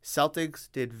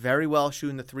 Celtics did very well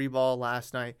shooting the 3-ball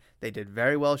last night. They did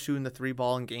very well shooting the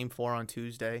 3-ball in Game 4 on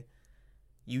Tuesday.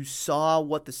 You saw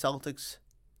what the Celtics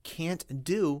can't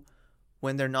do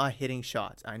when they're not hitting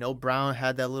shots. I know Brown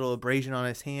had that little abrasion on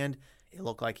his hand. It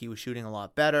looked like he was shooting a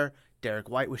lot better. Derek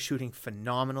White was shooting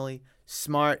phenomenally.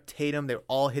 Smart, Tatum, they were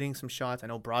all hitting some shots. I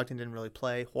know Brogdon didn't really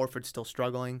play. Horford's still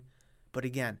struggling. But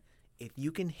again, if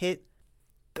you can hit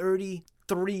 33%,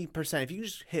 if you can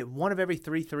just hit one of every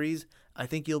 3 threes, I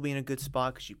think you'll be in a good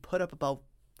spot because you put up about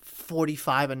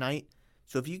 45 a night.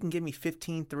 So if you can give me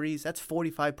 15 threes, that's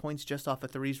 45 points just off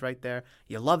of threes right there.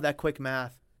 You love that quick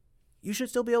math. You should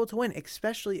still be able to win,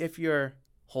 especially if you're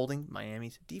holding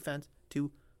Miami's defense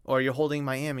or you're holding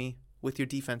Miami with your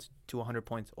defense to 100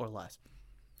 points or less.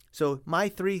 So my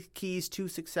 3 keys to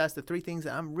success, the 3 things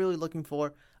that I'm really looking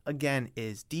for, again,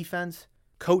 is defense,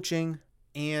 coaching,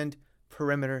 and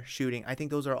perimeter shooting. I think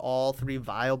those are all 3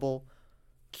 viable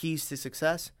keys to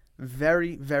success.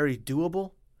 Very, very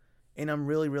doable. And I'm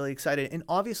really, really excited. And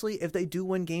obviously, if they do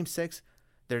win Game 6,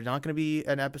 there's not going to be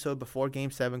an episode before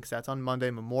Game 7 because that's on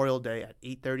Monday, Memorial Day at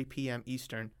 8:30 p.m.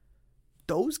 Eastern.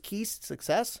 Those keys to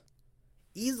success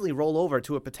easily roll over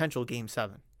to a potential Game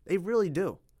 7. They really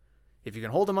do. If you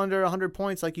can hold them under 100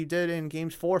 points like you did in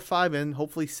Games 4, 5, and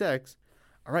hopefully 6,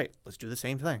 all right, let's do the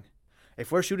same thing.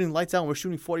 If we're shooting lights out and we're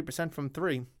shooting 40% from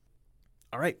 3,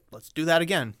 all right, let's do that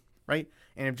again, right?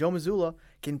 And if Joe Mazzulla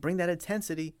can bring that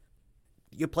intensity,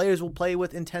 your players will play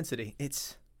with intensity.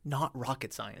 It's not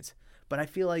rocket science. But I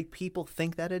feel like people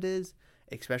think that it is,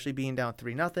 especially being down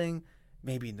 3-0,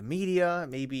 maybe in the media,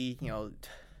 maybe,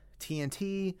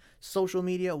 TNT, social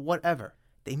media, whatever.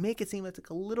 They make it seem like it's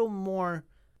a little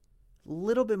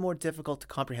bit more difficult to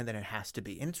comprehend than it has to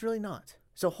be, and it's really not.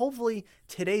 So hopefully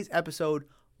today's episode,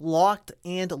 locked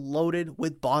and loaded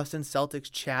with Boston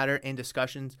Celtics chatter and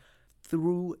discussions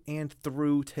through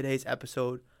today's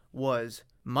episode, was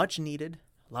much needed,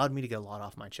 allowed me to get a lot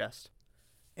off my chest.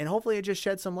 And hopefully it just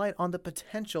shed some light on the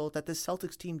potential that this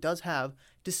Celtics team does have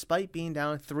despite being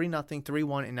down 3-0,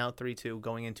 3-1, and now 3-2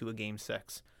 going into a Game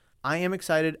 6. I am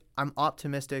excited. I'm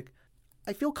optimistic.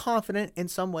 I feel confident in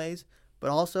some ways, but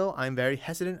also I'm very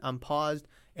hesitant. I'm paused,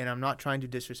 and I'm not trying to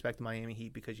disrespect the Miami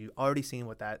Heat because you've already seen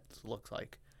what that looks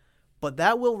like. But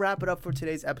that will wrap it up for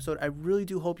today's episode. I really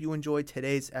do hope you enjoyed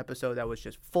today's episode that was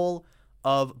just full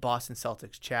of Boston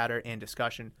Celtics chatter and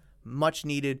discussion. Much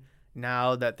needed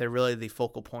now that they're really the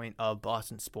focal point of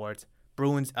Boston sports.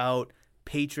 Bruins out,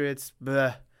 Patriots,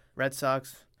 bleh, Red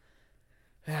Sox.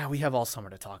 We have all summer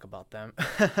to talk about them.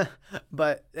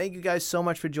 But thank you guys so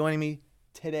much for joining me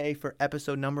today for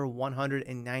episode number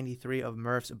 193 of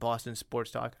Murph's Boston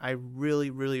Sports Talk. I really,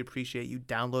 really appreciate you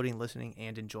downloading, listening,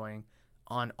 and enjoying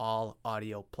on all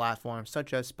audio platforms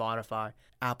such as Spotify,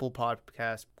 Apple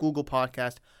Podcasts, Google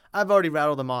Podcasts. I've already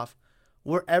rattled them off.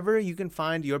 Wherever you can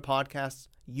find your podcasts,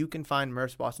 you can find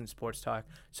Murph's Boston Sports Talk.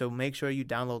 So make sure you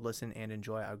download, listen, and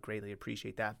enjoy. I would greatly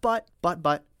appreciate that. But,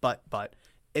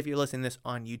 if you're listening to this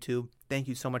on YouTube, thank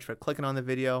you so much for clicking on the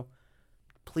video.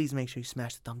 Please make sure you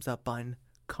smash the thumbs up button.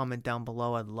 Comment down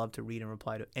below. I'd love to read and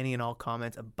reply to any and all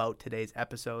comments about today's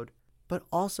episode. But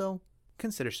also,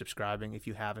 consider subscribing if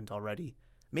you haven't already.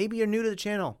 Maybe you're new to the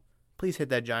channel. Please hit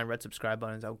that giant red subscribe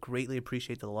button. I would greatly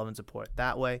appreciate the love and support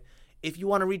that way. If you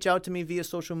want to reach out to me via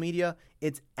social media,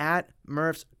 it's at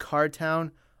Murph's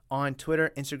Cardtown on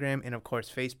Twitter, Instagram, and of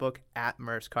course Facebook at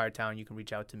Murph's Cardtown. You can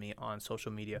reach out to me on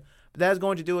social media. But that is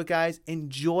going to do it, guys.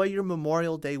 Enjoy your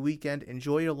Memorial Day weekend.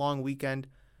 Enjoy your long weekend.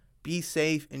 Be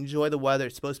safe. Enjoy the weather.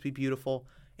 It's supposed to be beautiful.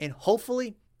 And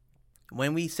hopefully,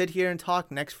 when we sit here and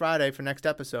talk next Friday for next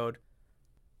episode,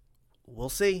 we'll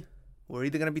see. We're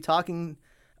either going to be talking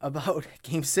about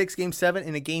Game 6, Game 7,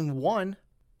 and a Game 1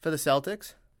 for the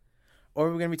Celtics. Or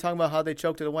we're going to be talking about how they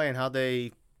choked it away and how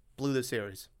they blew the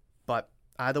series. But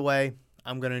either way,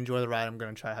 I'm going to enjoy the ride. I'm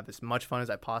going to try to have as much fun as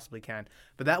I possibly can.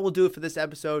 But that will do it for this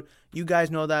episode. You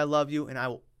guys know that I love you, and I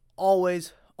will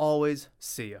always, always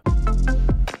see you.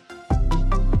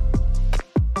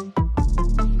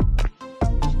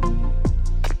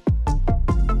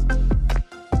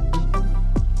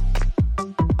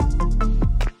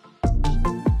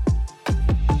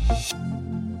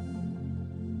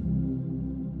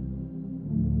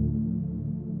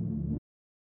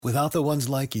 Without the ones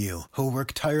like you, who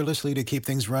work tirelessly to keep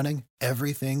things running,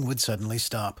 everything would suddenly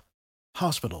stop.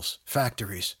 Hospitals,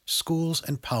 factories, schools,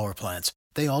 and power plants,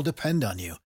 they all depend on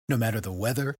you. No matter the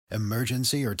weather,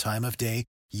 emergency, or time of day,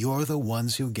 you're the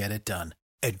ones who get it done.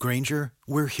 At Grainger,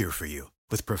 we're here for you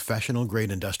with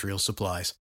professional-grade industrial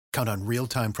supplies. Count on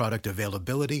real-time product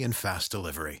availability and fast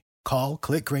delivery. Call,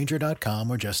 click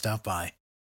Grainger.com, or just stop by.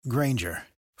 Grainger,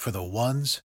 for the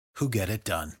ones who get it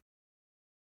done.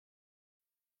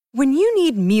 When you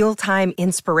need mealtime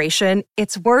inspiration,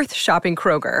 it's worth shopping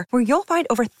Kroger, where you'll find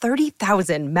over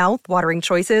 30,000 mouth-watering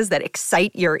choices that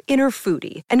excite your inner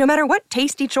foodie. And no matter what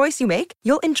tasty choice you make,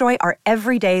 you'll enjoy our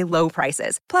everyday low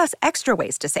prices, plus extra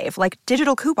ways to save, like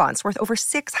digital coupons worth over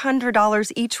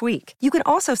 $600 each week. You can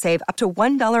also save up to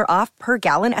 $1 off per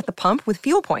gallon at the pump with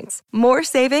fuel points. More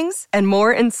savings and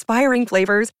more inspiring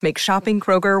flavors make shopping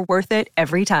Kroger worth it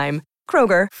every time.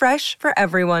 Kroger, fresh for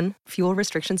everyone. Fuel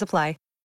restrictions apply.